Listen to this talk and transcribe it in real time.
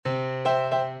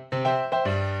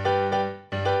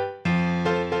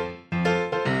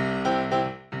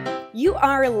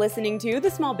are listening to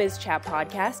the Small Biz Chat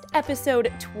Podcast,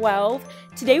 episode 12.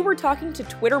 Today we're talking to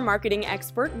Twitter marketing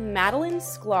expert Madeline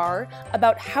Sklar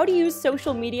about how to use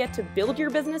social media to build your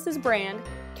business's brand,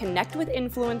 connect with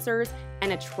influencers,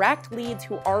 and attract leads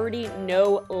who already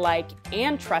know, like,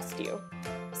 and trust you.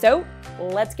 So,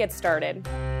 let's get started.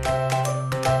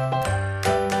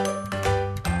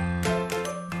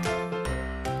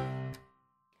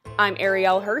 I'm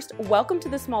Ariel Hurst. Welcome to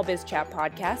the Small Biz Chat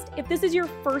Podcast. If this is your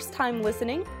first time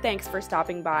listening, thanks for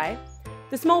stopping by.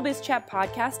 The Small Biz Chat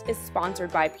Podcast is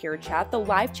sponsored by Pure Chat, the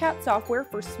live chat software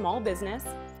for small business,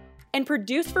 and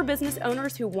produced for business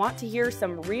owners who want to hear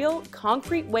some real,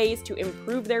 concrete ways to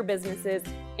improve their businesses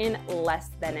in less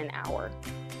than an hour.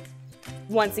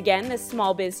 Once again, this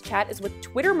Small Biz Chat is with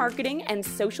Twitter marketing and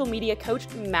social media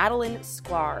coach Madeline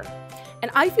Sklar. And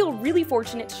I feel really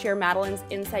fortunate to share Madeline's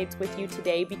insights with you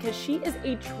today because she is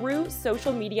a true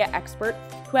social media expert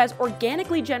who has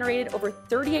organically generated over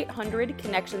 3,800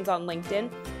 connections on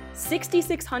LinkedIn,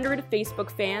 6,600 Facebook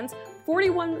fans,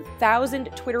 41,000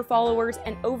 Twitter followers,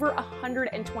 and over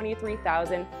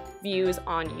 123,000 views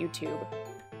on YouTube.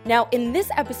 Now, in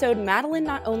this episode, Madeline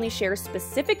not only shares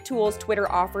specific tools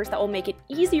Twitter offers that will make it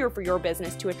easier for your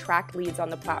business to attract leads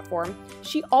on the platform,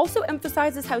 she also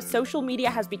emphasizes how social media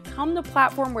has become the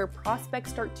platform where prospects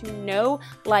start to know,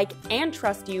 like, and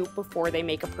trust you before they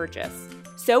make a purchase.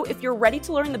 So if you're ready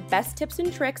to learn the best tips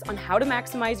and tricks on how to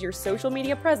maximize your social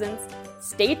media presence,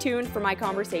 stay tuned for my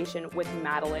conversation with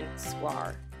Madeline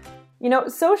Sklar. You know,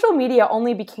 social media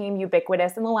only became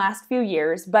ubiquitous in the last few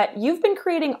years, but you've been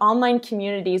creating online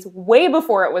communities way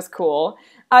before it was cool.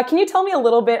 Can you tell me a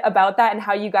little bit about that and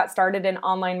how you got started in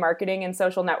online marketing and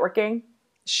social networking?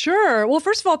 Sure. Well,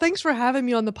 first of all, thanks for having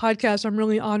me on the podcast. I'm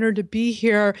really honored to be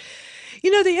here. You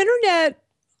know, the internet,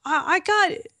 I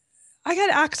got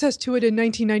access to it in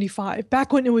 1995,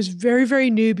 back when it was very, very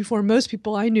new, before most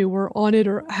people I knew were on it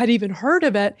or had even heard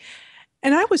of it.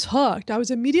 And I was hooked. I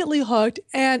was immediately hooked.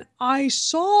 And I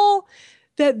saw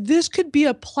that this could be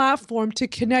a platform to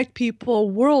connect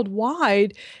people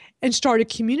worldwide and start a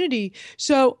community.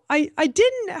 So I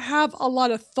didn't have a lot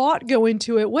of thought go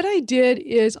into it. What I did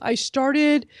is I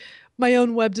started my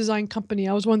own web design company.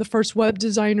 I was one of the first web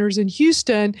designers in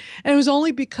Houston. And it was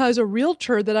only because a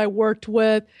realtor that I worked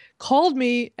with called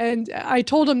me and I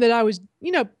told him that I was,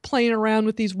 playing around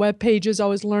with these web pages. I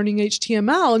was learning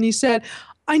HTML. And he said,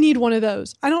 I need one of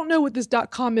those. I don't know what this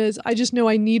 .com is. I just know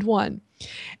I need one.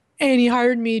 And he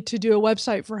hired me to do a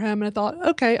website for him. And I thought,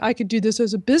 okay, I could do this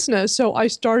as a business. So I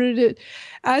started it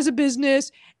as a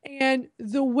business. And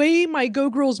the way my Go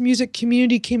Girls music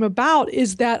community came about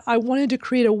is that I wanted to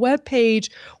create a web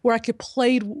page where I could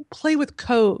play with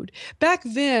code. Back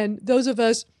then, those of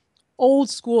us old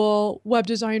school web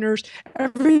designers,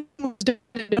 everything was done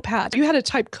in a pad. You had to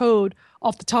type code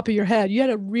off the top of your head. You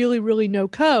had to really, really know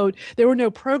code. There were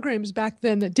no programs back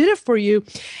then that did it for you.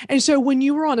 And so when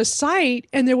you were on a site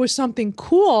and there was something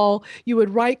cool, you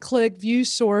would right click, view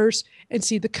source, and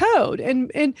see the code.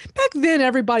 And back then,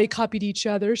 everybody copied each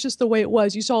other. It's just the way it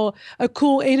was. You saw a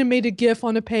cool animated GIF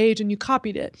on a page and you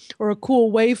copied it, or a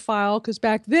cool WAV file, because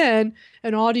back then,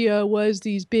 an audio was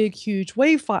these big, huge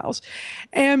WAV files.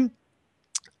 And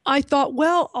I thought,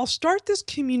 well, I'll start this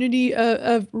community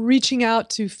of reaching out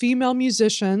to female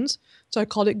musicians. So I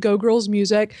called it Go Girls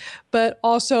Music, but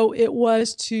also it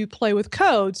was to play with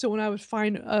code. So when I would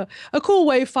find a cool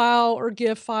WAV file or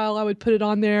GIF file, I would put it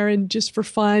on there and just for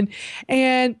fun.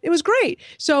 And it was great.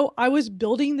 So I was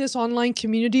building this online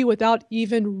community without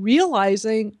even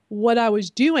realizing what I was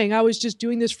doing. I was just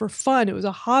doing this for fun. It was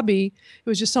a hobby. It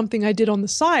was just something I did on the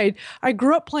side. I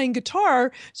grew up playing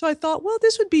guitar, so I thought, well,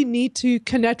 this would be neat to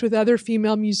connect with other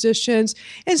female musicians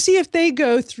and see if they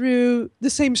go through the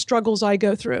same struggles I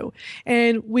go through.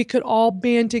 And we could all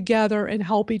band together and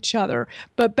help each other.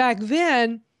 But back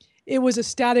then, it was a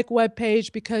static web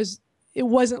page because it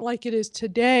wasn't like it is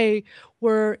today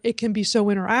where it can be so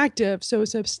interactive. So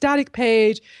it's a static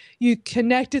page. You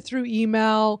connect it through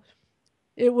email.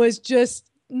 It was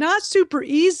just not super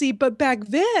easy, but back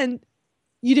then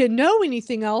you didn't know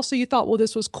anything else. So you thought, well,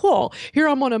 this was cool. Here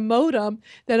I'm on a modem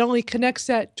that only connects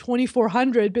at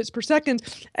 2,400 bits per second.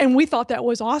 And we thought that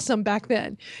was awesome back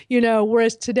then,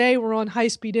 whereas today we're on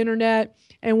high-speed internet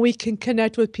and we can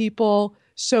connect with people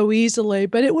so easily.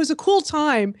 But it was a cool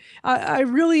time. I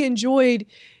really enjoyed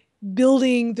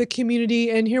building the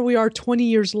community. And here we are 20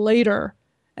 years later.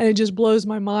 And it just blows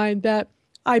my mind that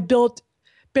I built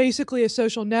basically a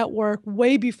social network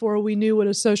way before we knew what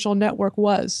a social network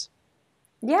was.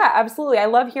 Yeah, absolutely. I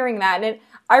love hearing that. And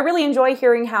I really enjoy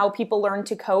hearing how people learn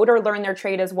to code or learn their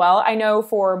trade as well. I know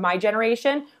for my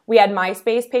generation, we had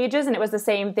MySpace pages, and it was the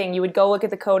same thing. You would go look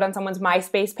at the code on someone's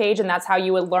MySpace page, and that's how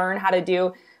you would learn how to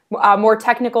do more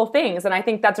technical things. And I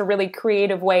think that's a really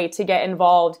creative way to get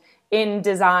involved in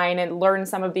design and learn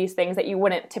some of these things that you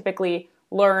wouldn't typically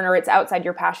learn, or it's outside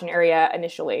your passion area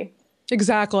initially.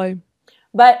 Exactly.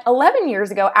 But 11 years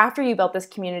ago, after you built this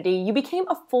community, you became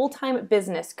a full-time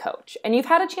business coach, and you've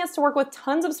had a chance to work with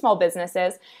tons of small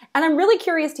businesses. And I'm really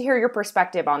curious to hear your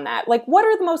perspective on that. Like, what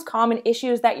are the most common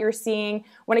issues that you're seeing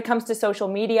when it comes to social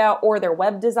media or their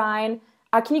web design?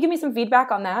 Can you give me some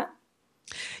feedback on that?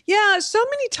 Yeah, so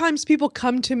many times people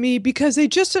come to me because they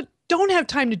just don't have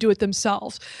time to do it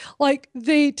themselves. Like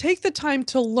they take the time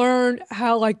to learn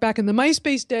how, like back in the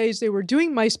MySpace days, they were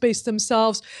doing MySpace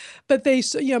themselves, but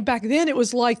back then it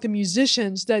was like the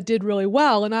musicians that did really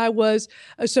well. And I was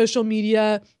a social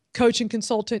media coach and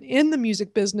consultant in the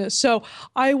music business. So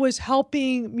I was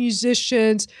helping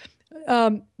musicians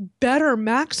better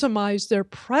maximize their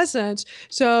presence.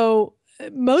 So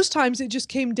most times it just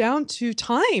came down to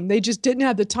time. They just didn't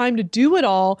have the time to do it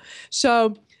all.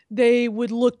 So they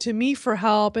would look to me for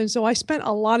help. And so I spent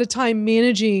a lot of time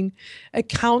managing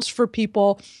accounts for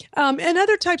people and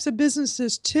other types of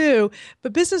businesses too.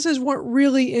 But businesses weren't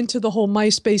really into the whole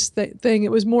MySpace thing.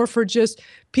 It was more for just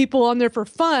people on there for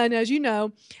fun, as you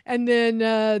know. And then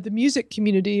the music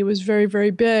community was very,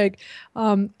 very big.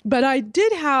 But I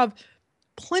did have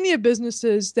plenty of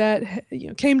businesses that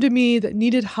came to me that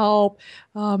needed help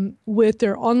with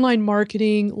their online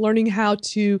marketing, learning how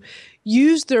to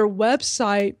use their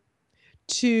website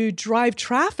to drive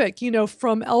traffic,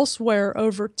 from elsewhere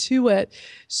over to it.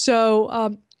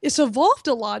 So it's evolved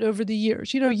a lot over the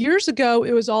years. Years ago,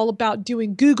 it was all about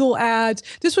doing Google ads.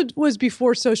 This was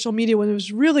before social media, when it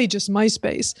was really just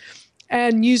MySpace,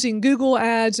 and using Google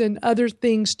ads and other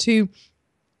things to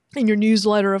in your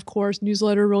newsletter, of course.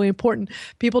 Newsletter, really important.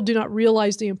 People do not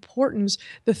realize the importance.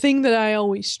 The thing that I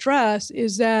always stress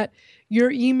is that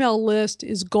your email list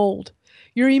is gold.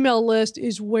 Your email list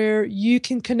is where you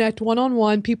can connect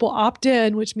one-on-one. People opt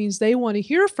in, which means they want to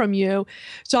hear from you.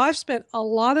 So I've spent a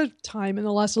lot of time in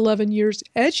the last 11 years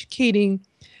educating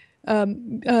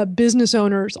business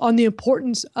owners on the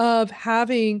importance of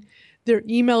having their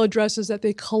email addresses that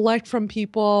they collect from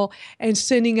people and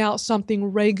sending out something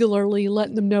regularly,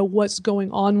 letting them know what's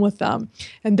going on with them.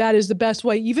 And that is the best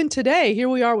way. Even today, here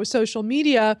we are with social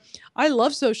media. I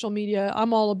love social media.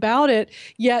 I'm all about it.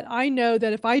 Yet I know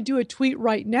that if I do a tweet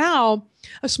right now,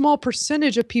 a small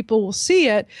percentage of people will see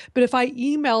it. But if I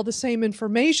email the same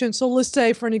information, so let's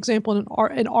say, for an example,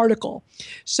 an article.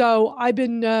 So I've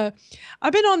been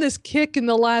on this kick in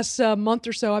the last month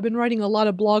or so. I've been writing a lot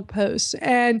of blog posts,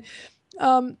 and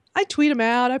I tweet them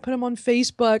out. I put them on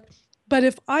Facebook. But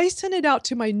if I send it out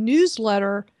to my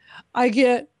newsletter, I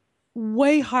get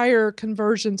way higher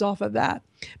conversions off of that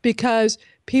because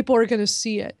people are going to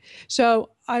see it. So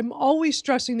I'm always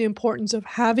stressing the importance of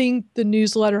having the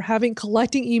newsletter,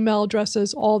 collecting email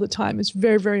addresses all the time. It's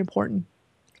very, very important.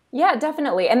 Yeah,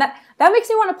 definitely. And that makes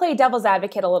me want to play devil's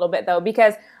advocate a little bit, though,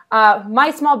 because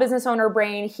my small business owner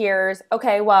brain hears,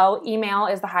 okay, well, email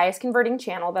is the highest converting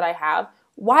channel that I have.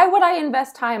 Why would I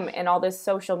invest time in all this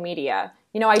social media?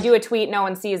 I do a tweet, no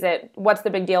one sees it. What's the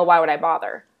big deal? Why would I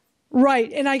bother?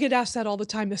 Right. And I get asked that all the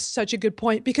time. That's such a good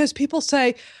point, because people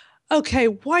say, okay,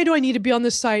 why do I need to be on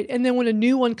this site? And then when a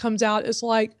new one comes out, it's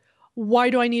like, why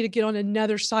do I need to get on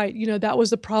another site? That was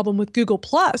the problem with Google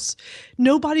Plus.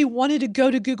 Nobody wanted to go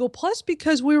to Google Plus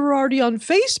because we were already on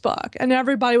Facebook, and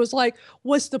everybody was like,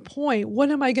 what's the point?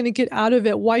 What am I going to get out of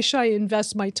it? Why should I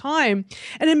invest my time?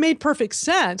 And it made perfect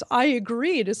sense. I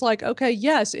agreed. It's like, okay,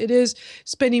 yes, it is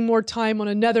spending more time on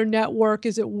another network.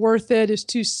 Is it worth it? It's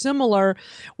too similar.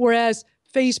 Whereas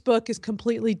Facebook is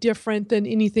completely different than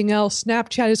anything else.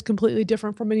 Snapchat is completely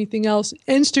different from anything else.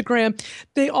 Instagram,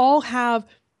 they all have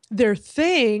their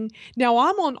thing. Now,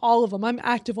 I'm on all of them. I'm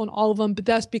active on all of them, but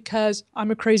that's because I'm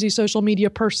a crazy social media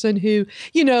person who,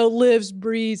 lives,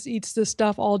 breathes, eats this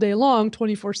stuff all day long,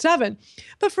 24/7.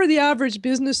 But for the average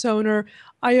business owner,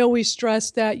 I always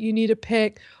stress that you need to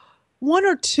pick one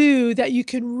or two that you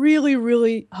can really,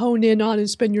 really hone in on and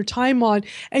spend your time on.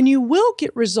 And you will get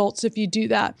results if you do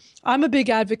that. I'm a big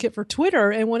advocate for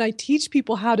Twitter. And when I teach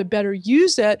people how to better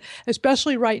use it,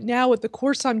 especially right now with the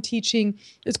course I'm teaching,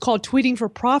 it's called Tweeting for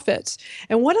Profits.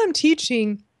 And what I'm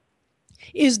teaching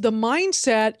is the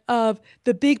mindset of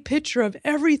the big picture of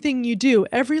everything you do.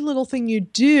 Every little thing you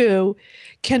do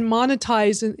can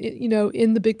monetize,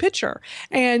 in the big picture.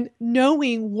 And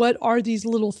knowing what are these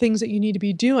little things that you need to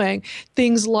be doing.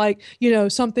 Things like,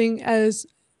 something as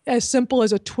as simple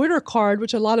as a Twitter card,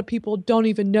 which a lot of people don't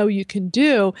even know you can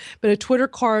do, but a Twitter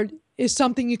card is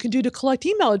something you can do to collect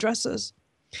email addresses.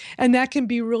 And that can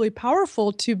be really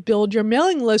powerful to build your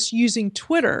mailing list using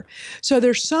Twitter. So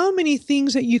there's so many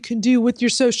things that you can do with your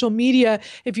social media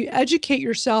if you educate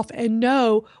yourself and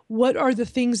know what are the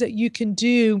things that you can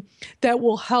do that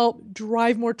will help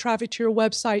drive more traffic to your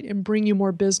website and bring you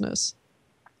more business.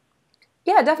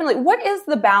 Yeah, definitely. What is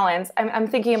the balance? I'm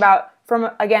thinking about from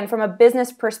a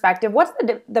business perspective, what's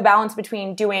the balance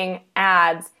between doing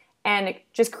ads and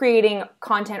just creating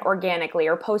content organically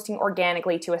or posting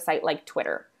organically to a site like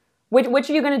Twitter? Which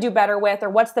are you going to do better with, or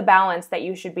what's the balance that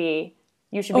you should be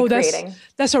creating?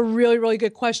 That's a really, really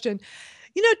good question.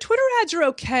 Twitter ads are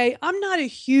okay. I'm not a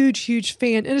huge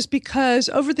fan. And it's because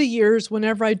over the years,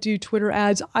 whenever I do Twitter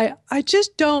ads, I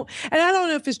just don't, and I don't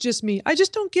know if it's just me, I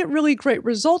just don't get really great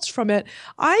results from it.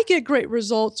 I get great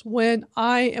results when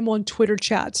I am on Twitter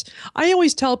chats. I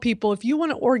always tell people, if you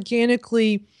want to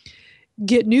organically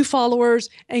get new followers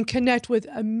and connect with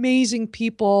amazing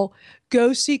people,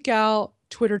 go seek out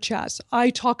Twitter chats. I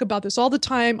talk about this all the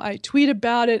time. I tweet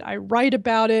about it. I write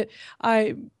about it.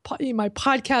 My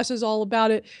podcast is all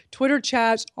about it. Twitter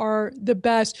chats are the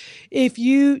best. If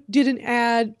you did an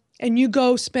ad and you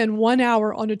go spend 1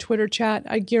 hour on a Twitter chat,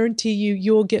 I guarantee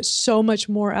you will get so much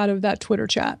more out of that Twitter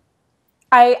chat.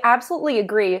 I absolutely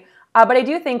agree. But I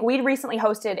do think we recently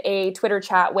hosted a Twitter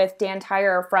chat with Dan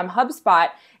Tyre from HubSpot.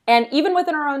 And even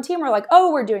within our own team, we're like,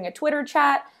 oh, we're doing a Twitter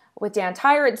chat with Dan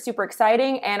Tyre. It's super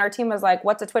exciting. And our team was like,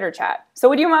 what's a Twitter chat? So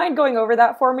would you mind going over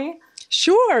that for me?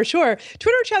 Sure.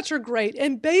 Twitter chats are great.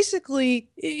 And basically,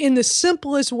 in the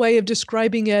simplest way of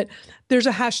describing it, there's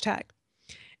a hashtag.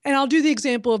 And I'll do the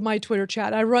example of my Twitter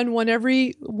chat. I run one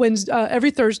every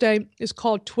Thursday. It's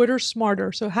called Twitter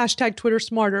Smarter. So hashtag Twitter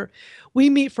Smarter. We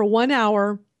meet for 1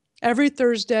 hour every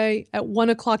Thursday at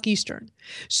 1 o'clock Eastern.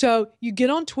 So you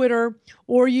get on Twitter,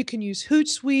 or you can use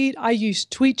Hootsuite. I use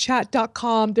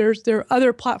tweetchat.com. There are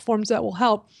other platforms that will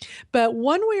help. But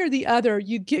one way or the other,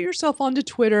 you get yourself onto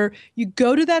Twitter, you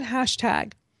go to that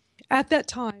hashtag at that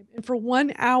time, and for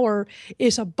 1 hour,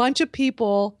 it's a bunch of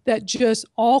people that just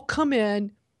all come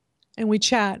in and we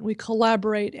chat, we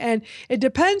collaborate. And it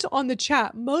depends on the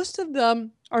chat. Most of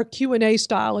them are Q&A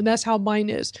style, and that's how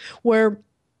mine is, where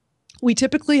we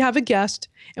typically have a guest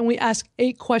and we ask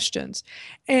 8 questions,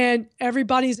 and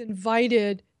everybody's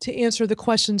invited to answer the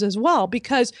questions as well,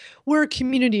 because we're a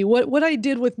community. What I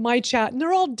did with my chat, and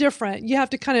they're all different. You have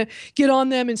to kind of get on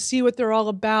them and see what they're all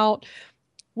about.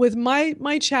 With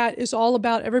my chat is all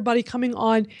about everybody coming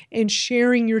on and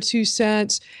sharing your 2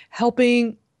 cents,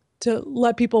 helping to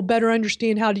let people better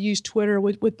understand how to use Twitter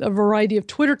with a variety of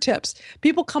Twitter tips.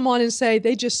 People come on and say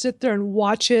they just sit there and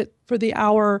watch it for the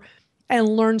hour and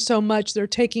learn so much. They're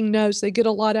taking notes. They get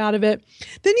a lot out of it.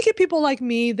 Then you get people like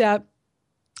me that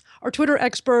are Twitter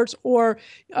experts or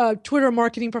Twitter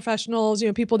marketing professionals,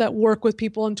 people that work with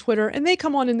people on Twitter, and they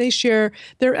come on and they share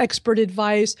their expert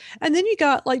advice. And then you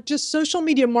got like just social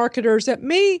media marketers that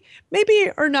maybe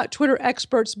are not Twitter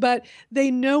experts, but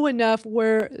they know enough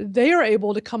where they are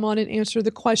able to come on and answer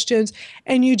the questions,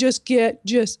 and you just get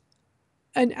just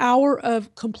an hour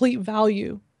of complete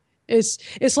value.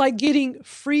 It's like getting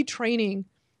free training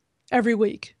every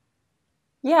week.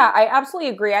 Yeah, I absolutely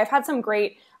agree. I've had some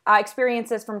great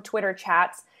experiences from Twitter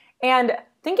chats. And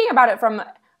thinking about it from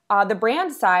the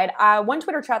brand side, one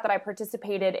Twitter chat that I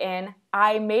participated in,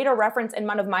 I made a reference in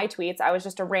one of my tweets. I was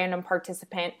just a random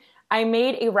participant. I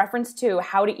made a reference to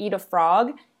how to eat a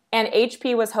frog, and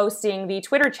HP was hosting the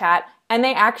Twitter chat. And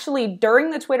they actually,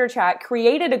 during the Twitter chat,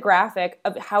 created a graphic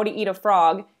of how to eat a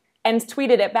frog and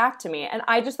tweeted it back to me. And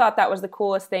I just thought that was the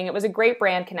coolest thing. It was a great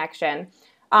brand connection.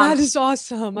 That is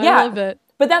awesome. I love it.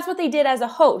 But that's what they did as a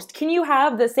host. Can you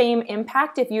have the same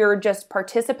impact if you're just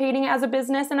participating as a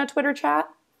business in a Twitter chat?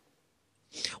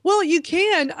 Well, you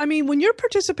can. I mean, when you're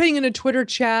participating in a Twitter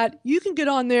chat, you can get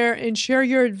on there and share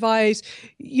your advice.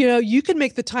 You can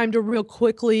make the time to real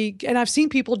quickly. And I've seen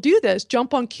people do this,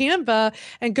 jump on Canva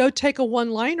and go take a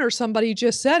one-liner somebody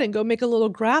just said and go make a little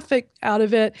graphic out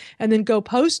of it and then go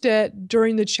post it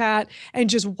during the chat and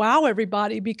just wow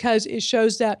everybody, because it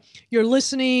shows that you're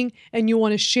listening and you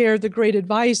want to share the great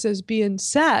advice as being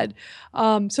said.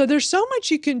 So there's so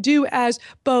much you can do as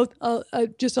both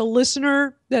just a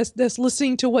listener that's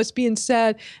listening to what's being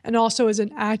said, and also as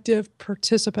an active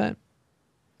participant.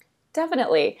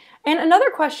 Definitely. And another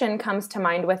question comes to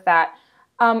mind with that.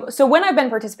 So when I've been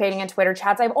participating in Twitter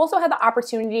chats, I've also had the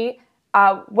opportunity,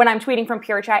 when I'm tweeting from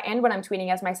Pure Chat and when I'm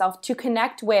tweeting as myself, to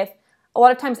connect with a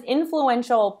lot of times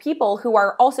influential people who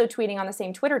are also tweeting on the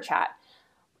same Twitter chat.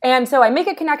 And so I make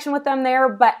a connection with them there,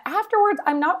 but afterwards,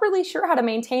 I'm not really sure how to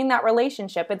maintain that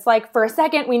relationship. It's like for a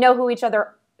second, we know who each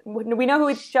other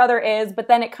is, but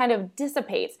then it kind of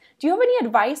dissipates. Do you have any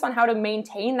advice on how to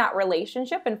maintain that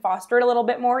relationship and foster it a little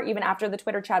bit more, even after the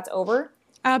Twitter chat's over?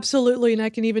 Absolutely. And I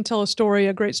can even tell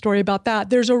a great story about that.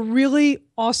 There's a really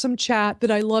awesome chat that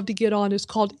I love to get on. It's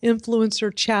called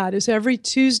Influencer Chat. It's every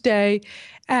Tuesday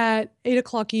at 8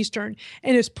 o'clock Eastern.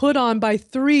 And it's put on by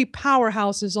three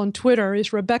powerhouses on Twitter.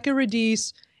 It's Rebecca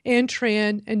Radice, Ann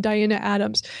Tran, and Diana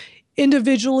Adams.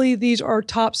 Individually, these are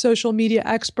top social media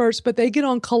experts, but they get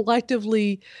on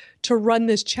collectively to run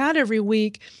this chat every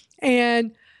week.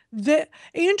 And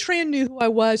Ann Tran knew who I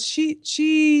was.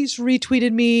 She's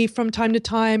retweeted me from time to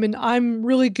time, and I'm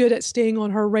really good at staying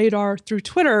on her radar through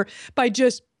Twitter by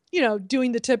just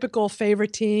doing the typical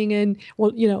favoriting and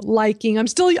liking. I'm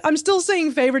still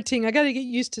saying favoriting. I got to get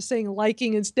used to saying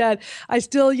liking instead. I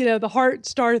still the heart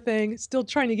star thing. Still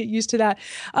trying to get used to that.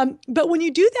 But when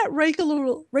you do that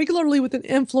regularly with an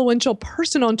influential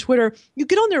person on Twitter, you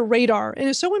get on their radar, and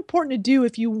it's so important to do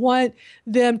if you want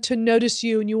them to notice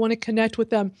you and you want to connect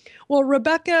with them. Well,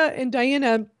 Rebecca and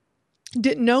Diana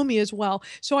didn't know me as well.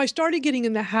 So I started getting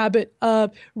in the habit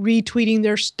of retweeting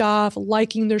their stuff,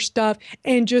 liking their stuff,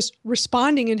 and just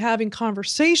responding and having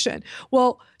conversation.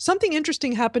 Well, something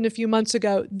interesting happened a few months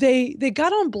ago. They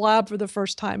got on Blab for the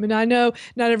first time. And I know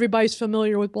not everybody's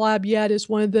familiar with Blab yet. It's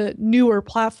one of the newer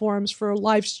platforms for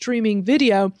live streaming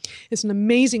video. It's an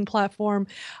amazing platform.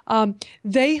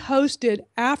 They hosted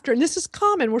after, and this is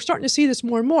common, we're starting to see this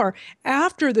more and more,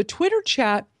 after the Twitter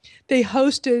chat, they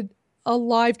hosted a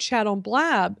live chat on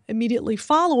Blab immediately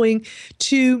following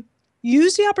to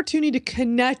use the opportunity to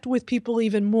connect with people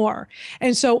even more.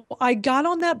 And so I got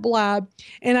on that Blab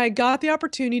and I got the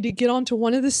opportunity to get onto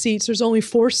one of the seats. There's only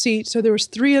 4 seats. So there was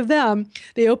 3 of them.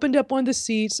 They opened up one of the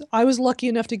seats. I was lucky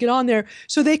enough to get on there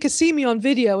so they could see me on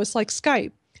video. It's like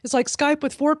Skype. It's like Skype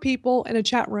with 4 people in a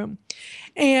chat room.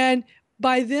 And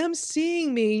by them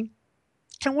seeing me,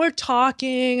 and we're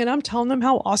talking and I'm telling them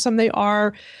how awesome they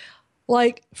are,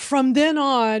 like from then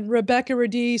on, Rebecca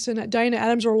Radice and Diana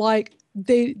Adams were like,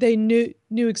 they knew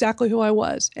exactly who I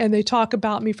was, and they talk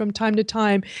about me from time to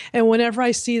time. And whenever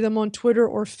I see them on Twitter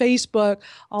or Facebook,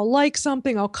 I'll like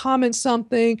something, I'll comment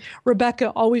something.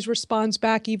 Rebecca always responds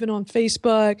back, even on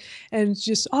Facebook, and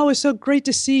just, oh, it's so great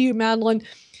to see you, Madeline.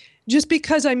 Just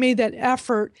because I made that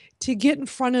effort to get in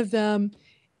front of them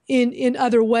in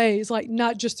other ways, like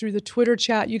not just through the Twitter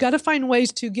chat. You got to find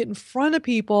ways to get in front of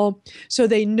people so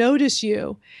they notice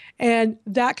you. And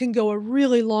that can go a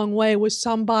really long way with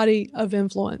somebody of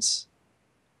influence.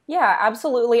 Yeah,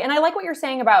 absolutely. And I like what you're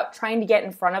saying about trying to get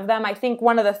in front of them. I think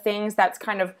one of the things that's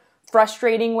kind of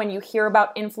frustrating when you hear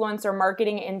about influencer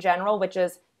marketing in general, which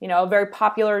is, a very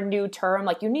popular new term,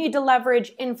 like you need to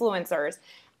leverage influencers.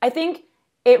 I think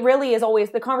it really is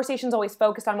always, the conversation's always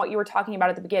focused on what you were talking about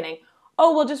at the beginning.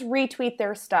 Oh, we'll just retweet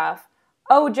their stuff.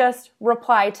 Oh, just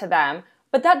reply to them.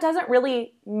 But that doesn't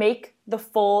really make the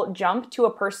full jump to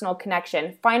a personal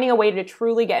connection. Finding a way to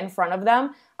truly get in front of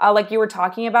them, like you were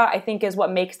talking about, I think is what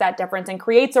makes that difference and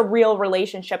creates a real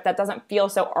relationship that doesn't feel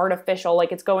so artificial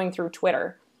like it's going through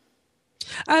Twitter.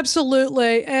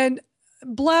 Absolutely. And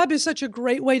Blab is such a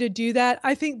great way to do that.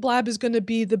 I think Blab is going to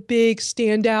be the big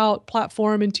standout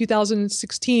platform in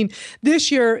 2016.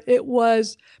 This year, it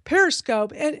was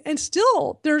Periscope. And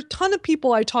still, there are a ton of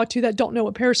people I talk to that don't know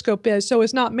what Periscope is. So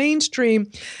it's not mainstream,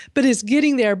 but it's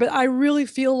getting there. But I really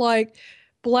feel like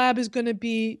Blab is going to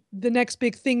be the next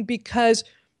big thing because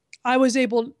I was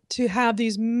able to have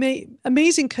these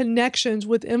amazing connections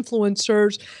with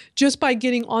influencers just by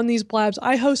getting on these Blabs.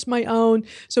 I host my own,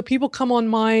 so people come on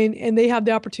mine and they have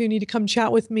the opportunity to come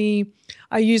chat with me.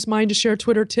 I use mine to share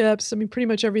Twitter tips. I mean, pretty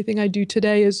much everything I do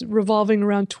today is revolving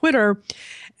around Twitter.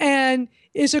 And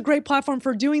it's a great platform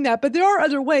for doing that. But there are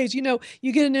other ways. You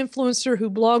get an influencer who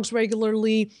blogs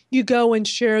regularly. You go and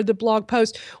share the blog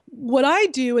post. What I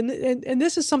do, and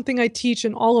this is something I teach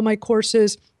in all of my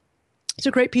courses, it's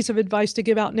a great piece of advice to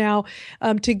give out now,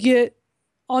 to get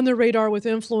on the radar with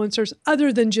influencers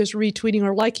other than just retweeting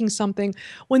or liking something.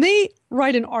 When they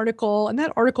write an article and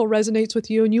that article resonates with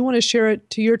you and you want to share it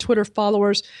to your Twitter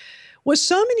followers, what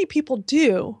so many people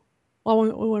do, well, I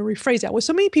want to rephrase that, what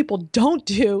so many people don't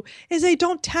do is they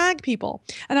don't tag people.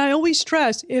 And I always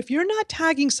stress, if you're not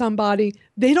tagging somebody,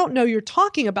 they don't know you're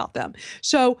talking about them.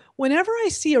 So whenever I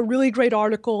see a really great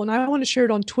article and I want to share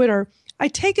it on Twitter, I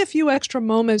take a few extra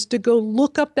moments to go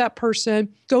look up that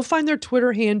person, go find their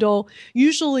Twitter handle.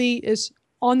 Usually is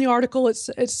on the article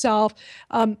itself.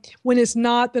 When it's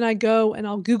not, then I go and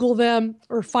I'll Google them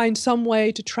or find some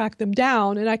way to track them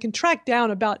down. And I can track down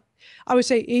about I would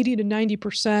say 80 to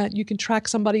 90%, you can track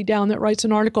somebody down that writes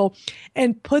an article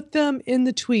and put them in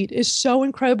the tweet is so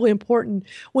incredibly important.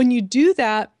 When you do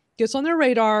that, gets on their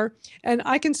radar, and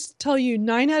I can tell you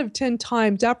 9 out of 10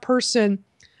 times that person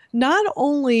not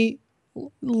only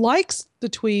likes the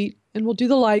tweet and will do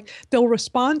the like, they'll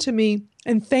respond to me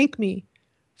and thank me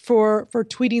for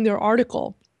tweeting their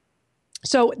article.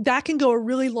 So that can go a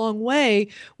really long way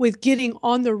with getting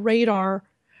on the radar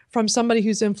from somebody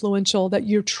who's influential that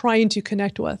you're trying to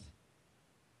connect with.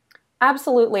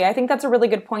 Absolutely. I think that's a really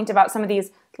good point about some of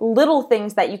these little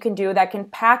things that you can do that can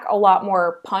pack a lot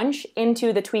more punch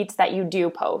into the tweets that you do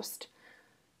post.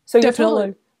 So you're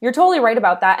totally right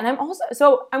about that. And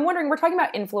I'm wondering, we're talking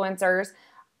about influencers,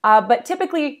 but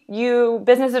typically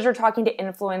businesses are talking to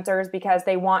influencers because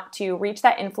they want to reach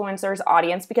that influencer's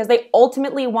audience because they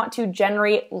ultimately want to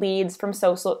generate leads from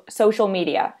social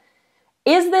media.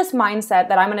 Is this mindset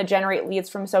that I'm going to generate leads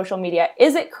from social media,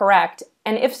 is it correct?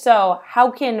 And if so,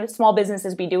 how can small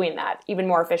businesses be doing that even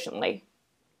more efficiently?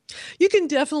 You can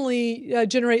definitely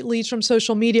generate leads from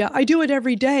social media. I do it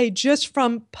every day just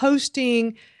from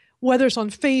posting, whether it's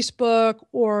on Facebook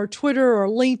or Twitter or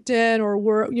LinkedIn or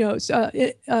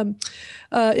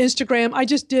Instagram. I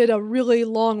just did a really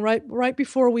long, right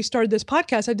before we started this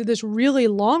podcast, I did this really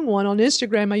long one on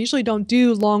Instagram. I usually don't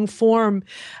do long form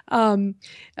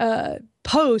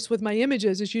posts with my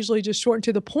images. It's usually just short and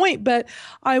to the point. But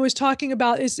I was talking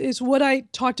about is what I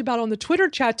talked about on the Twitter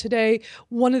chat today.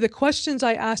 One of the questions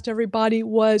I asked everybody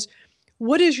was,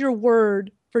 what is your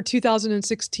word for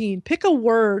 2016? Pick a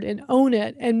word and own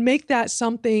it and make that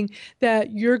something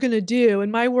that you're going to do.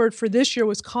 And my word for this year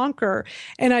was conquer.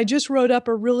 And I just wrote up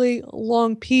a really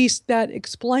long piece that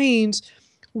explains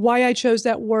why I chose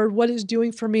that word, what it's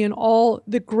doing for me, and all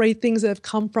the great things that have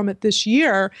come from it this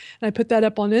year. And I put that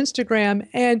up on Instagram.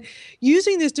 And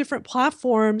using these different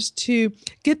platforms to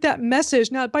get that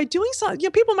message. Now, by doing something,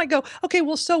 people might go, okay,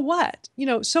 well, so what?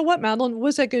 So what, Madeline?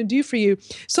 What's that going to do for you?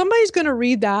 Somebody's going to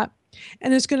read that,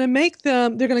 and it's going to make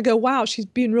them, they're going to go, wow, she's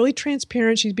being really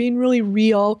transparent. She's being really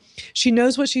real. She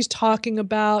knows what she's talking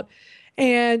about.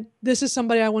 And this is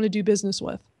somebody I want to do business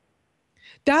with.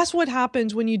 That's what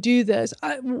happens when you do this.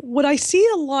 What I see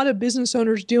a lot of business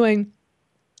owners doing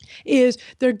is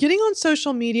they're getting on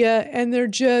social media and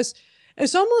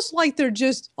it's almost like they're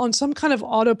just on some kind of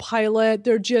autopilot.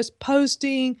 They're just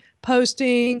posting,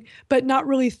 but not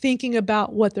really thinking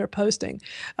about what they're posting.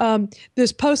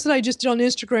 This post that I just did on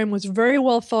Instagram was very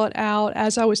well thought out.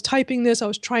 As I was typing this, I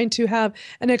was trying to have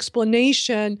an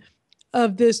explanation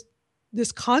of this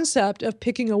concept of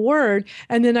picking a word.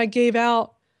 And then I gave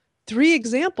out 3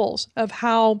 examples of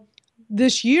how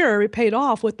this year it paid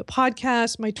off with the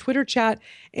podcast, my Twitter chat,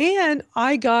 and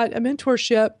I got a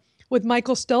mentorship with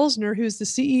Michael Stelzner, who's the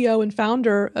CEO and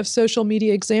founder of Social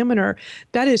Media Examiner.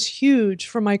 That is huge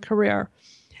for my career.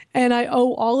 And I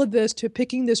owe all of this to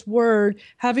picking this word,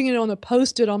 having it on a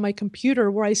Post-it on my computer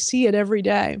where I see it every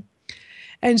day.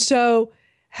 And so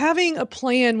having a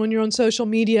plan when you're on social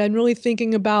media and really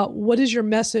thinking about what is your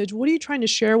message, what are you trying to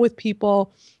share with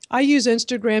people? I use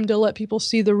Instagram to let people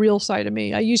see the real side of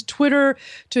me. I use Twitter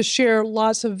to share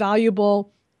lots of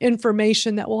valuable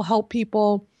information that will help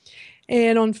people.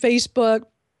 And on Facebook,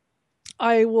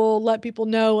 I will let people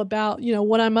know about,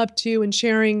 what I'm up to and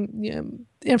sharing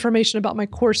information about my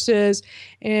courses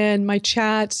and my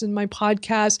chats and my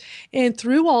podcasts. And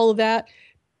through all of that,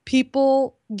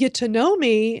 people get to know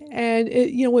me. And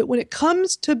when it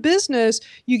comes to business,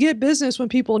 you get business when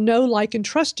people know, like, and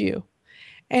trust you.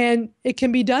 And it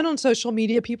can be done on social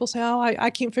media. People say, oh, I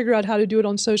can't figure out how to do it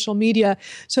on social media.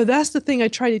 So that's the thing I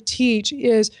try to teach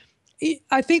is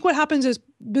I think what happens is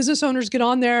business owners get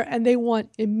on there and they want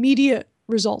immediate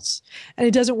results. And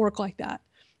it doesn't work like that.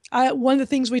 One of the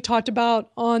things we talked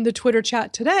about on the Twitter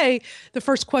chat today, the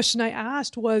first question I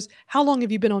asked was, how long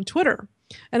have you been on Twitter?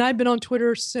 And I've been on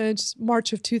Twitter since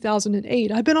March of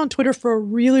 2008. I've been on Twitter for a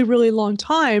really, really long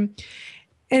time.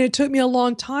 And it took me a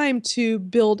long time to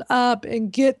build up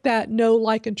and get that know,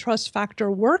 like, and trust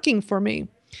factor working for me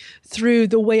through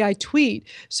the way I tweet.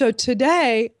 So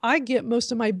today, I get most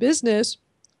of my business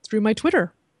through my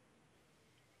Twitter.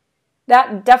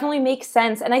 That definitely makes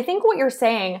sense. And I think what you're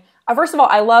saying, first of all,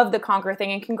 I love the Conquer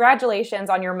thing, and congratulations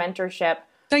on your mentorship.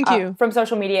 Thank you. From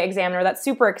Social Media Examiner. That's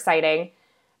super exciting.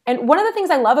 And one of the things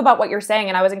I love about what you're saying,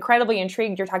 and I was incredibly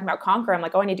intrigued, you're talking about Conquer. I'm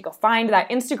like, oh, I need to go find that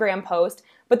Instagram post.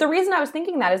 But the reason I was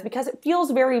thinking that is because it feels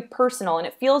very personal and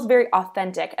it feels very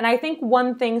authentic. And I think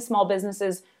one thing small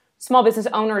business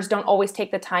owners don't always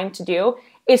take the time to do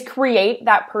is create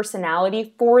that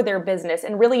personality for their business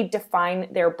and really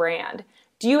define their brand.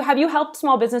 Have you helped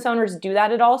small business owners do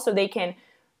that at all so they can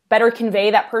better convey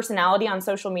that personality on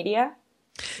social media?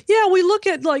 Yeah, we look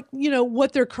at like,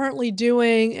 what they're currently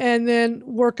doing and then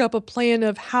work up a plan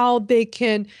of how they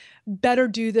can better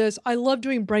do this. I love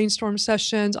doing brainstorm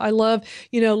sessions. I love,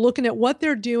 looking at what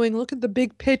they're doing, look at the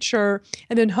big picture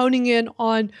and then honing in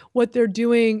on what they're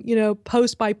doing,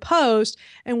 post by post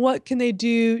and what can they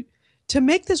do to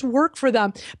make this work for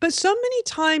them. But so many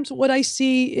times what I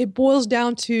see, it boils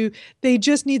down to they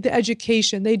just need the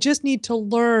education. They just need to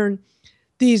learn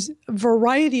these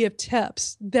variety of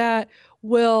tips that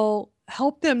will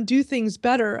help them do things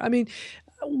better. I mean,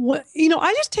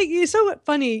 I just take, it's so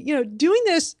funny, doing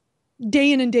this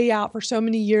day in and day out for so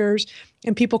many years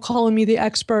and people calling me the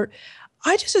expert,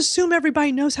 I just assume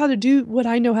everybody knows how to do what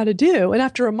I know how to do. And I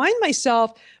have to remind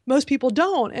myself, most people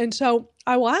don't. And so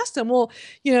I will ask them, well,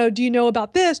 do you know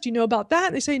about this? Do you know about that?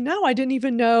 And they say, no, I didn't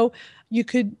even know you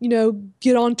could,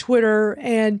 get on Twitter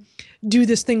and do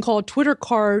this thing called Twitter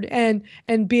card and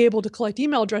be able to collect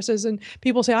email addresses. And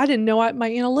people say, I didn't know my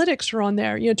analytics are on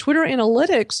there. Twitter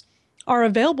analytics are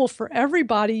available for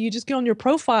everybody. You just get on your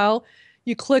profile,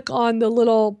 you click on the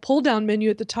little pull down menu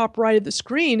at the top right of the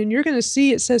screen, and you're going to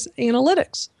see it says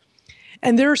analytics.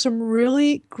 And there are some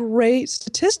really great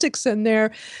statistics in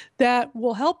there that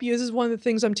will help you. This is one of the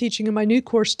things I'm teaching in my new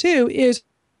course too, is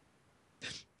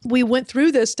we went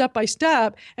through this step by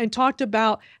step and talked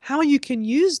about how you can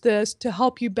use this to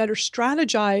help you better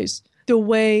strategize the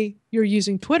way you're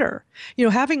using Twitter.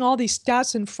 Having all these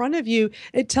stats in front of you,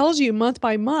 it tells you month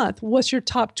by month, what's your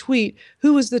top tweet?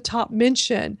 Who was the top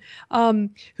mention?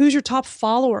 Who's your top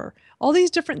follower? All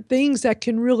these different things that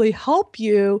can really help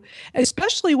you,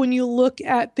 especially when you look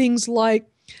at things like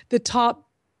the top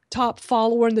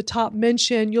follower and the top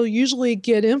mention. You'll usually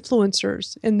get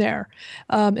influencers in there.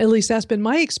 At least that's been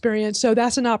my experience. So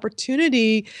that's an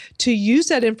opportunity to use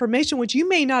that information, which you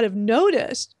may not have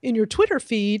noticed in your Twitter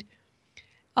feed.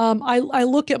 I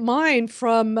look at mine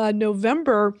from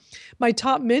November. My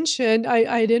top mention,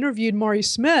 I had interviewed Mari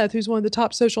Smith, who's one of the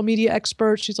top social media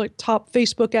experts. She's like top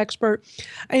Facebook expert.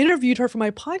 I interviewed her for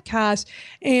my podcast,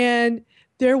 and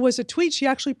there was a tweet. She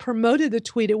actually promoted the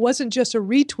tweet. It wasn't just a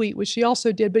retweet, which she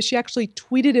also did, but she actually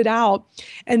tweeted it out.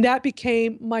 And that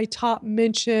became my top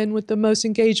mention with the most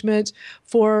engagement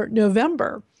for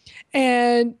November.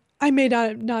 And I may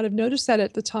not have noticed that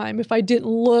at the time. If I didn't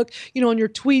look, on your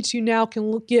tweets, you now can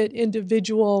look at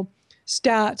individual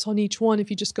stats on each one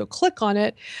if you just go click on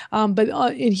it. But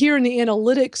in here in the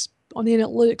analytics, on the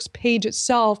analytics page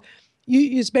itself,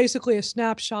 it's basically a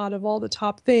snapshot of all the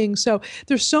top things. So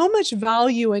there's so much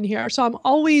value in here. So I'm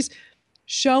always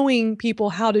showing people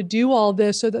how to do all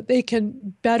this so that they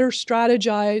can better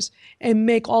strategize and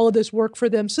make all of this work for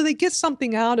them so they get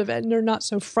something out of it and they're not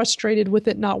so frustrated with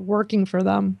it not working for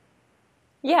them.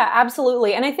 Yeah,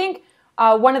 absolutely. And I think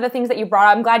one of the things that you brought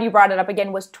up, I'm glad you brought it up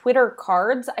again, was Twitter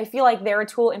cards. I feel like they're a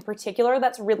tool in particular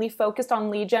that's really focused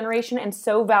on lead generation and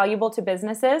so valuable to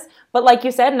businesses. But like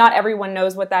you said, not everyone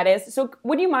knows what that is. So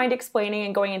would you mind explaining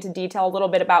and going into detail a little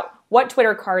bit about what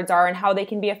Twitter cards are and how they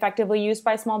can be effectively used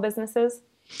by small businesses?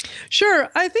 Sure.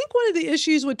 I think one of the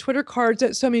issues with Twitter cards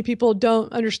that so many people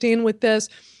don't understand with this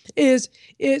is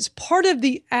it's part of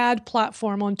the ad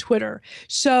platform on Twitter.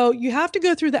 So you have to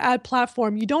go through the ad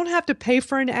platform. You don't have to pay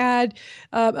for an ad.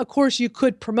 Of course, you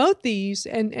could promote these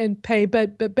and pay,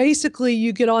 but basically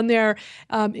you get on there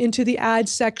into the ad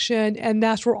section, and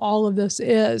that's where all of this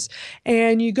is.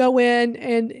 And you go in,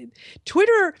 and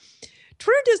Twitter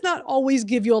does not always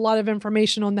give you a lot of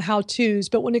information on the how-tos,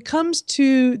 but when it comes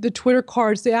to the Twitter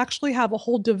cards, they actually have a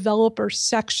whole developer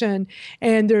section,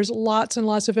 and there's lots and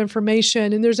lots of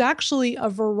information. And there's actually a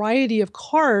variety of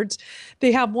cards.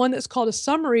 They have one that's called a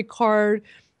summary card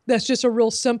that's just a real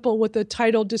simple with a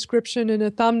title, description, and a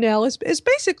thumbnail. It's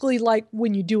basically like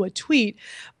when you do a tweet.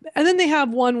 And then they have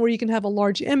one where you can have a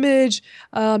large image.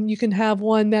 You can have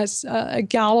one that's a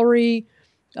gallery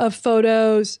of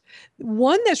photos.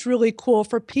 One that's really cool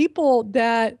for people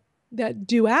that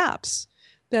do apps,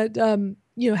 that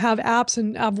have apps,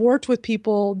 and I've worked with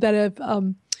people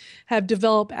that have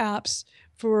developed apps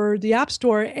for the App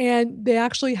Store, and they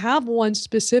actually have one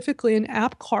specifically, an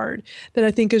app card that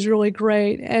I think is really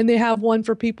great. And they have one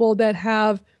for people that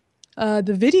have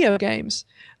the video games.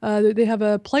 They have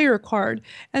a player card,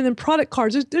 and then product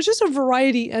cards. There's just a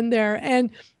variety in there, and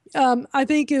I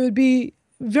think it would be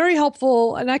very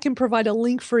helpful, and I can provide a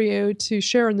link for you to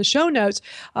share in the show notes,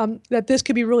 that this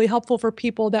could be really helpful for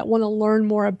people that want to learn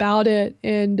more about it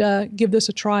and give this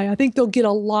a try. I think they'll get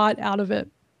a lot out of it.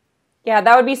 Yeah,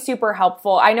 that would be super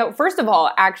helpful. I know, first of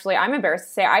all, actually, I'm embarrassed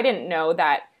to say I didn't know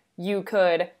that you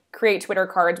could create Twitter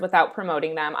cards without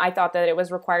promoting them. I thought that it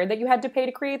was required that you had to pay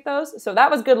to create those. So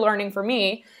that was good learning for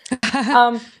me.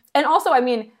 And also, I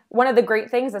mean, one of the great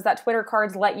things is that Twitter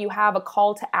cards let you have a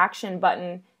call to action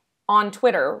button on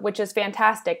Twitter, which is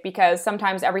fantastic because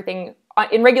sometimes everything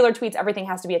in regular tweets, everything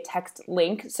has to be a text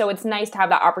link. So it's nice to have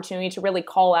that opportunity to really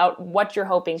call out what you're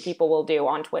hoping people will do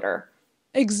on Twitter.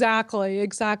 Exactly.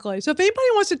 So if anybody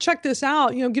wants to check this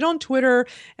out, get on Twitter.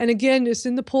 And again, it's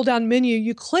in the pull down menu.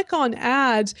 You click on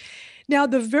ads. Now,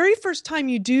 the very first time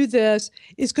you do this,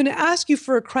 it's going to ask you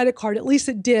for a credit card. At least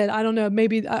it did. I don't know.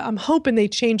 Maybe I'm hoping they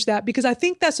change that because I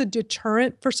think that's a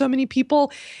deterrent for so many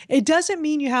people. It doesn't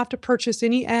mean you have to purchase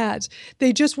any ads.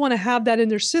 They just want to have that in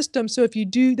their system. So if you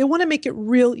do, they want to make it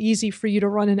real easy for you to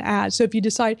run an ad. So if you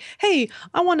decide, hey,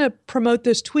 I want to promote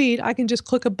this tweet, I can just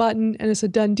click a button and it's a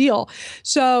done deal.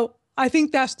 So I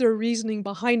think that's their reasoning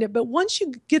behind it. But once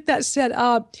you get that set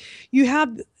up, you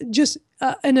have just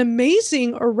an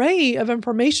amazing array of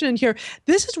information in here.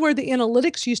 This is where the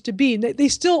analytics used to be. They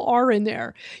still are in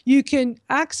there. You can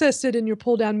access it in your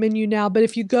pull down menu now, but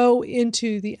if you go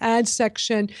into the ad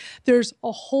section, there's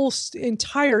a whole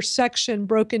entire section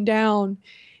broken down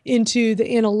into the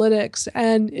analytics,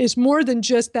 and it's more than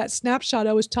just that snapshot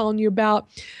I was telling you about.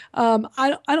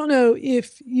 I don't know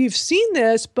if you've seen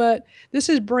this, but this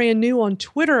is brand new on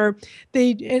Twitter.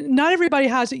 And not everybody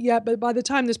has it yet, but by the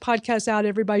time this podcast's out,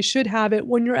 everybody should have it.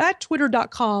 When you're at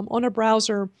twitter.com on a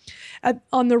browser,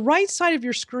 on the right side of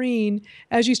your screen,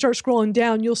 as you start scrolling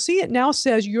down, you'll see it now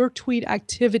says your tweet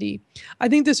activity. I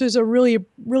think this is a really,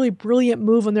 really brilliant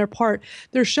move on their part.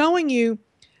 They're showing you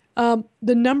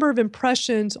the number of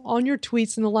impressions on your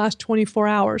tweets in the last 24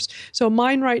 hours. So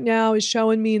mine right now is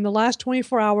showing me in the last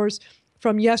 24 hours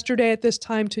from yesterday at this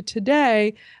time to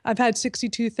today, I've had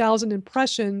 62,000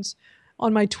 impressions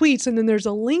on my tweets. And then there's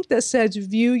a link that says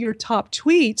view your top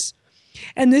tweets.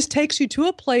 And this takes you to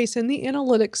a place in the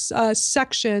analytics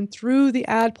section through the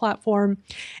ad platform.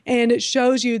 And it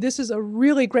shows you this is a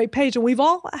really great page. And we've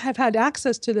all have had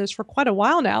access to this for quite a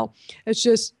while now. It's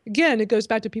just, again, it goes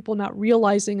back to people not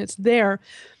realizing it's there.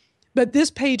 But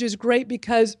this page is great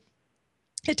because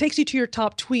it takes you to your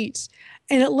top tweets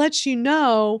and it lets you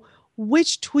know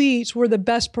which tweets were the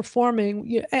best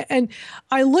performing. And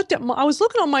I was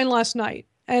looking on mine last night.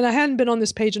 And I hadn't been on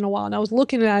this page in a while. And I was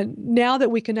looking at it. Now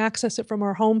that we can access it from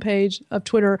our homepage of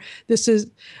Twitter,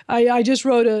 I just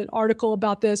wrote an article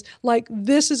about this. Like,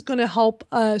 this is going to help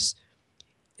us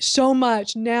so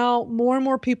much. Now, more and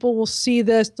more people will see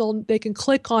this. They can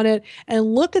click on it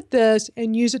and look at this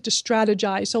and use it to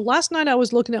strategize. So last night I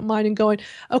was looking at mine and going,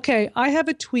 okay, I have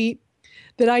a tweet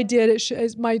that I did.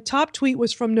 My top tweet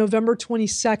was from November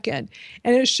 22nd,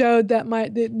 and it showed that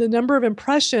the number of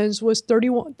impressions was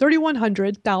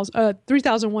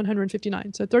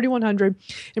 3,159. So 3,100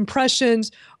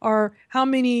 impressions are how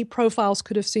many profiles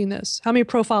could have seen this? How many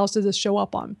profiles did this show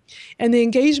up on? And the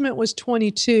engagement was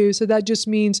 22. So that just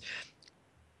means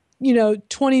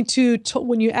 22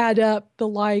 when you add up the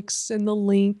likes and the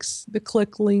links, the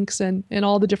click links, and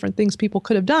all the different things people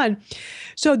could have done.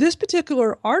 So this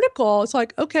particular article, it's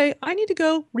like, okay, I need to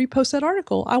go repost that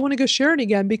article. I want to go share it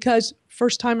again because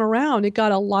first time around, it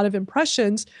got a lot of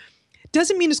impressions.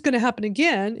 Doesn't mean it's going to happen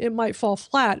again. It might fall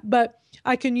flat, but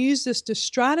I can use this to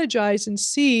strategize and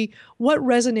see what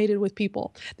resonated with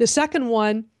people. The second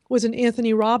one was an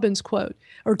Anthony Robbins quote,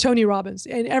 or Tony Robbins.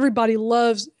 And everybody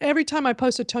loves, every time I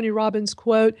post a Tony Robbins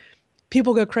quote,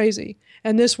 people go crazy.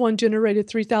 And this one generated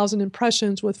 3,000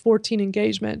 impressions with 14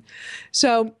 engagement.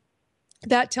 So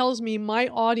that tells me my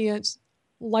audience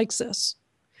likes this.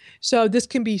 So this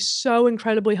can be so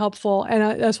incredibly helpful.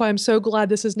 And that's why I'm so glad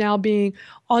this is now being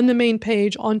on the main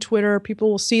page on Twitter. People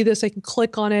will see this, they can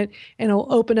click on it, and it'll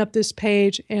open up this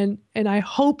page. And I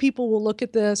hope people will look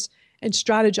at this and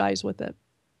strategize with it.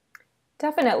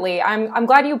 Definitely. I'm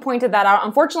glad you pointed that out.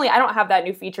 Unfortunately, I don't have that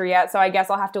new feature yet, so I guess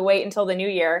I'll have to wait until the new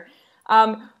year.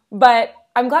 But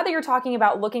I'm glad that you're talking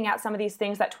about looking at some of these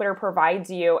things that Twitter provides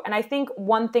you. And I think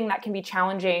one thing that can be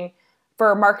challenging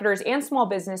for marketers and small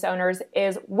business owners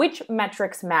is which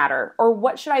metrics matter, or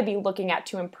what should I be looking at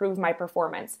to improve my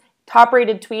performance?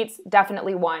 Top-rated tweets,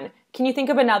 definitely one. Can you think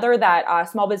of another that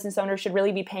small business owners should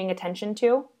really be paying attention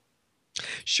to?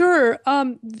 Sure.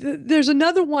 There's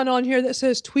another one on here that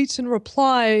says tweets and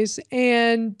replies,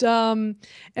 and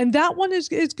that one is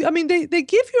I mean, they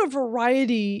give you a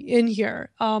variety in here.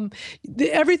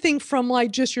 Everything from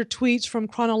like just your tweets from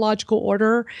chronological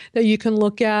order that you can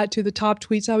look at to the top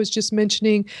tweets I was just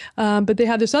mentioning. But they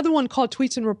have this other one called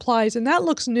tweets and replies, and that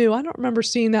looks new. I don't remember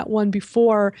seeing that one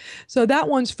before. So that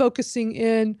one's focusing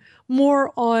in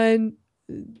more on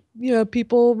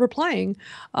people replying.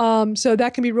 So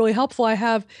that can be really helpful. I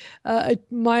have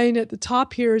mine at the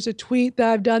top here is a tweet that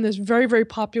I've done that's very, very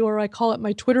popular. I call it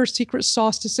my Twitter secret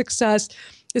sauce to success.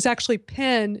 is actually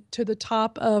pinned to the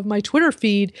top of my Twitter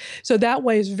feed. So that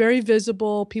way it's very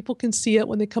visible. People can see it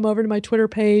when they come over to my Twitter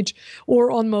page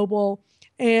or on mobile.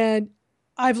 And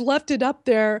I've left it up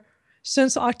there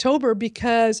since October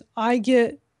because I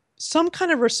get some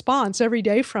kind of response every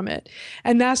day from it.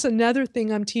 And that's another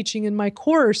thing I'm teaching in my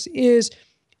course is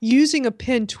using a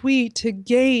pinned tweet to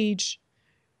gauge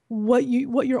what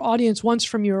your audience wants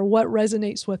from you or what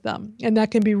resonates with them. And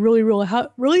that can be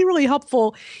really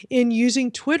helpful in using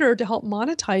Twitter to help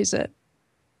monetize it.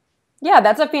 Yeah,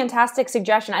 that's a fantastic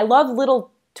suggestion. I love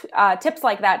little tips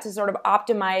like that to sort of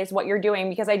optimize what you're doing,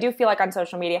 because I do feel like on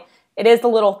social media, it is the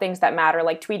little things that matter,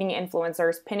 like tweeting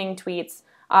influencers, pinning tweets,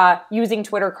 using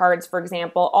Twitter cards, for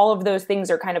example. All of those things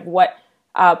are kind of what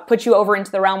puts you over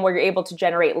into the realm where you're able to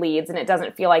generate leads, and it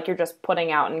doesn't feel like you're just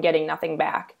putting out and getting nothing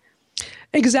back.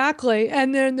 Exactly.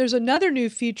 And then there's another new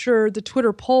feature, the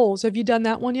Twitter polls. Have you done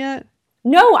that one yet?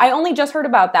 No, I only just heard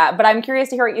about that, but I'm curious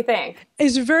to hear what you think.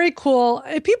 It's very cool.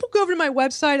 If people go over to my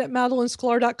website at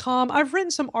MadelynSklar.com, I've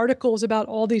written some articles about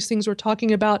all these things we're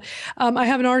talking about. I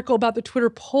have an article about the Twitter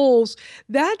polls.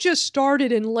 That just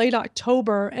started in late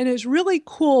October, and it's really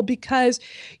cool because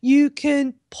you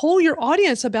can poll your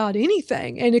audience about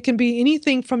anything, and it can be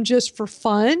anything from just for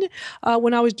fun.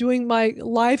 When I was doing my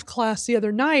live class the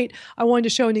other night, I wanted to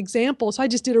show an example, so I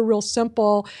just did a real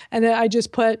simple, and then I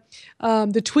just put,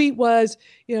 the tweet was,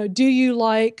 do you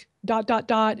like ...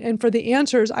 And for the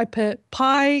answers, I put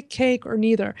pie, cake, or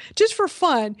neither, just for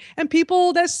fun. And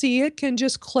people that see it can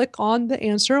just click on the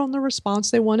answer, on the response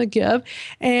they want to give.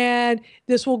 And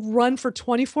this will run for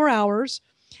 24 hours.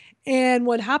 And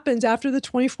what happens after the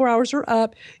 24 hours are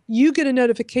up, you get a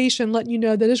notification letting you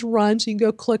know that it's run, so you can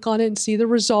go click on it and see the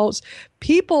results.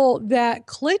 People that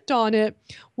clicked on it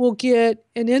will get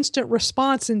an instant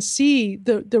response and see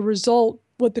the result,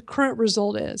 what the current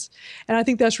result is. And I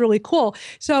think that's really cool.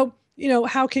 So,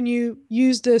 how can you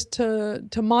use this to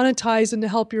monetize and to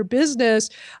help your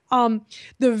business? The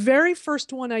very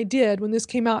first one I did when this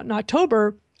came out in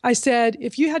October, I said,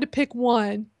 if you had to pick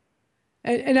one,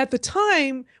 and at the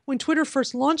time, when Twitter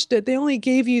first launched it, they only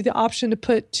gave you the option to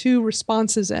put 2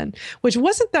 responses in, which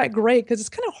wasn't that great because it's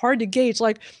kind of hard to gauge.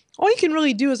 Like, all you can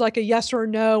really do is like a yes or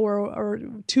no or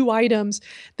 2 items.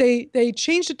 They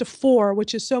changed it to 4,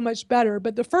 which is so much better.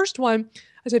 But the first one,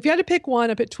 I said, if you had to pick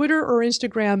one, I put Twitter or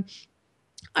Instagram.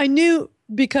 I knew,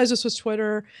 because this was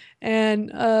Twitter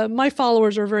and my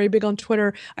followers are very big on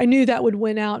Twitter, I knew that would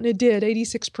win out, and it did.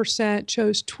 86%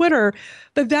 chose Twitter,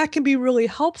 but that can be really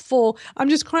helpful. I'm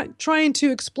just trying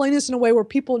to explain this in a way where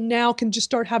people now can just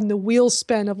start having the wheels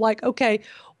spin of like, okay,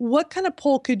 what kind of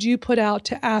poll could you put out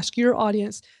to ask your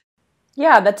audience?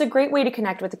 Yeah, that's a great way to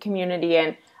connect with the community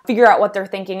and figure out what they're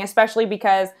thinking, especially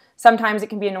because sometimes it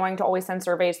can be annoying to always send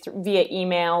surveys via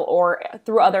email or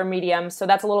through other mediums. So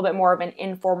that's a little bit more of an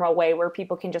informal way where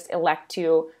people can just elect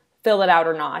to fill it out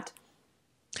or not.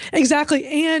 Exactly.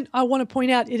 And I want to point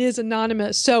out it is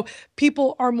anonymous. So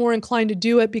people are more inclined to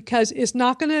do it because it's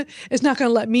not going to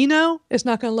let me know. It's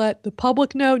not going to let the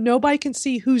public know. Nobody can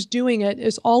see who's doing it.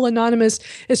 It's all anonymous.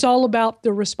 It's all about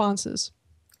the responses.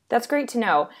 That's great to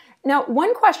know. Now,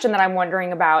 one question that I'm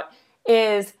wondering about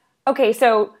is, okay,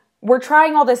 so we're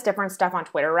trying all this different stuff on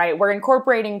Twitter, right? We're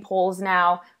incorporating polls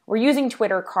now. We're using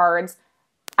Twitter cards.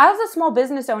 As a small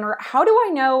business owner, how do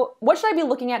I know, what should I be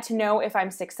looking at to know if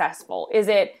I'm successful? Is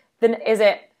it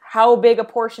how big a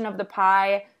portion of the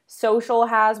pie social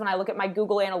has when I look at my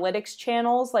Google Analytics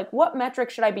channels? Like, what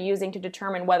metrics should I be using to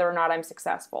determine whether or not I'm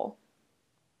successful?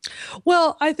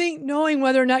 Well, I think knowing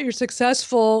whether or not you're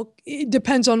successful, it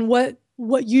depends on what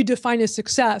you define as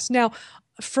success. Now,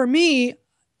 for me,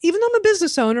 even though I'm a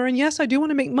business owner, and yes, I do want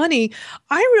to make money,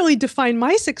 I really define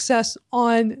my success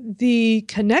on the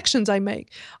connections I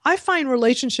make. I find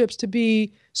relationships to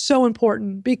be so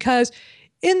important because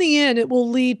in the end, it will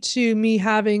lead to me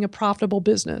having a profitable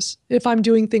business if I'm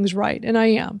doing things right, and I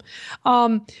am.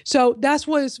 So that's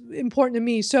what is important to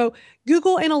me. So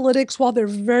Google Analytics, while they're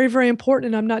very, very important,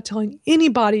 and I'm not telling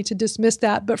anybody to dismiss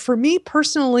that, but for me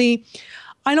personally,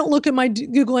 I don't look at my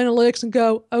Google Analytics and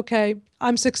go, okay,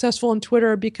 I'm successful on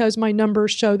Twitter because my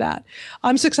numbers show that.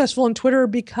 I'm successful on Twitter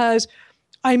because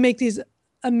I make these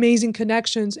amazing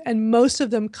connections, and most of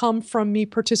them come from me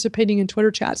participating in Twitter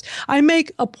chats. I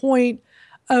make a point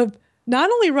of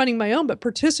not only running my own, but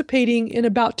participating in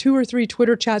about 2 or 3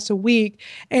 Twitter chats a week.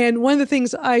 And one of the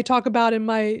things I talk about in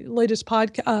my latest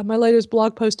my latest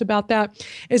blog post about that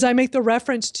is I make the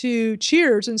reference to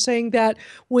Cheers and saying that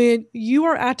when you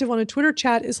are active on a Twitter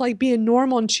chat, it's like being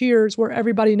normal on Cheers where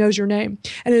everybody knows your name.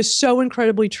 And it's so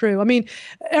incredibly true. I mean,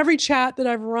 every chat that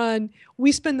I've run,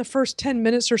 we spend the first 10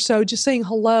 minutes or so just saying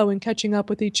hello and catching up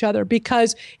with each other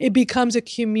because it becomes a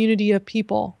community of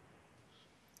people.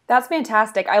 That's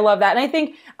fantastic. I love that. And I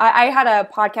think I had a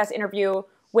podcast interview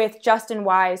with Justin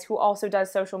Wise, who also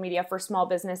does social media for small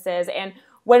businesses. And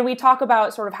when we talk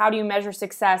about sort of how do you measure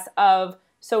success of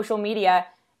social media,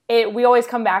 we always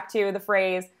come back to the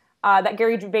phrase that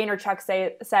Gary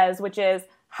Vaynerchuk says, which is,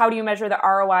 how do you measure the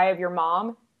ROI of your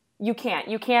mom? You can't.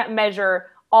 You can't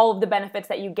measure all of the benefits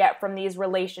that you get from these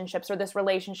relationships or this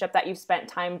relationship that you've spent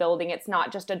time building. It's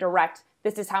not just a direct,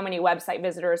 this is how many website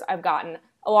visitors I've gotten.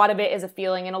 A lot of it is a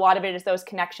feeling, and a lot of it is those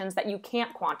connections that you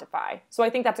can't quantify. So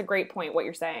I think that's a great point, what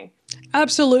you're saying.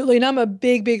 Absolutely. And I'm a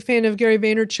big, big fan of Gary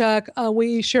Vaynerchuk.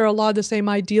 We share a lot of the same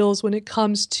ideals when it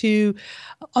comes to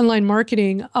online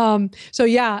marketing. So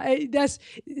yeah, that's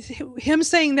him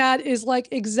saying that is like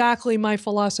exactly my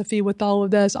philosophy with all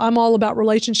of this. I'm all about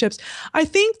relationships. I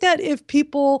think that if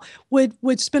people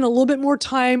would spend a little bit more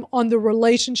time on the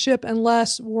relationship and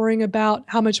less worrying about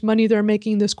how much money they're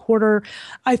making this quarter,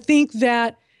 I think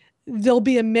that they'll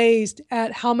be amazed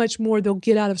at how much more they'll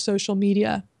get out of social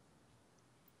media.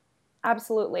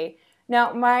 Absolutely.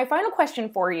 Now, my final question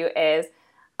for you is,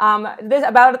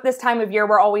 about this time of year,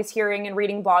 we're always hearing and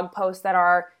reading blog posts that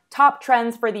are top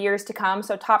trends for the years to come,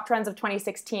 so top trends of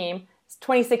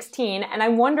 2016, and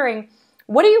I'm wondering,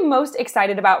 what are you most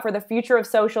excited about for the future of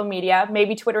social media,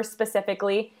 maybe Twitter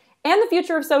specifically, and the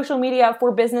future of social media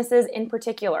for businesses in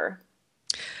particular?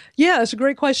 Yeah, it's a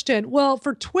great question. Well,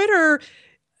 for Twitter,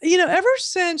 ever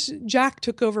since Jack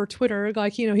took over Twitter,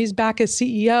 he's back as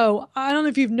CEO, I don't know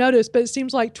if you've noticed, but it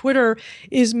seems like Twitter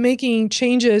is making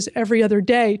changes every other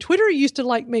day. Twitter used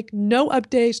to make no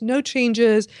updates, no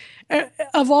changes.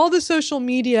 Of all the social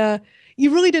media,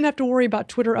 you really didn't have to worry about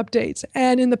Twitter updates.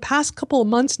 And in the past couple of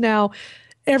months now,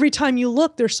 every time you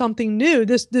look, there's something new.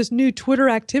 This new Twitter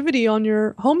activity on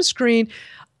your home screen,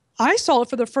 I saw it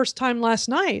for the first time last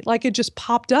night. It just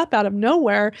popped up out of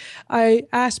nowhere. I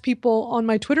asked people on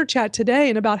my Twitter chat today,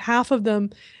 and about half of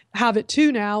them have it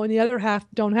too now, and the other half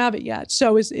don't have it yet.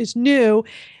 So it's new,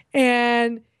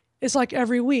 and it's like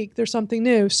every week there's something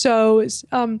new. So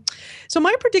so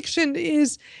my prediction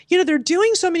is, they're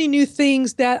doing so many new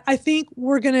things that I think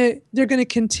they're gonna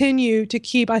continue to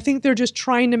keep. I think they're just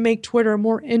trying to make Twitter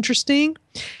more interesting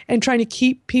and trying to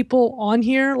keep people on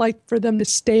here, for them to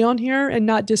stay on here and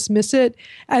not dismiss it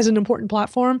as an important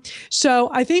platform.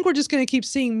 So I think we're just going to keep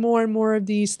seeing more and more of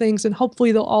these things, and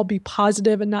hopefully they'll all be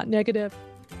positive and not negative.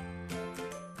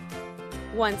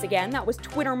 Once again, that was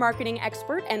Twitter marketing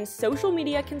expert and social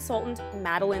media consultant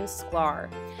Madeline Sklar.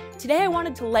 Today, I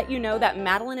wanted to let you know that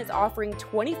Madeline is offering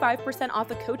 25% off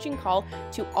a coaching call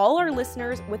to all our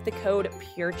listeners with the code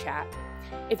PureChat.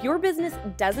 If your business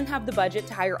doesn't have the budget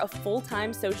to hire a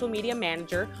full-time social media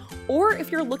manager, or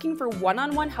if you're looking for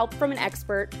one-on-one help from an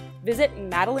expert, visit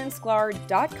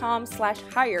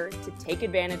madelinessklar.com/hire to take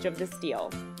advantage of this deal.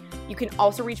 You can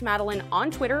also reach Madeline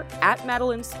on Twitter at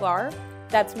Madeline Sklar.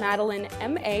 That's Madeline,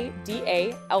 Madalyn,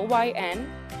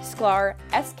 Sklar,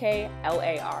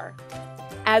 Sklar.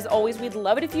 As always, we'd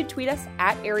love it if you'd tweet us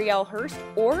at Ariel Hurst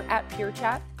or at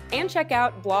PureChat, and check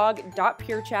out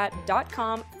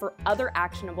blog.purechat.com for other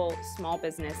actionable small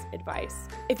business advice.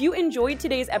 If you enjoyed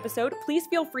today's episode, please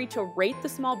feel free to rate the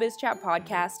Small Biz Chat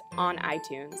podcast on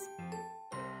iTunes.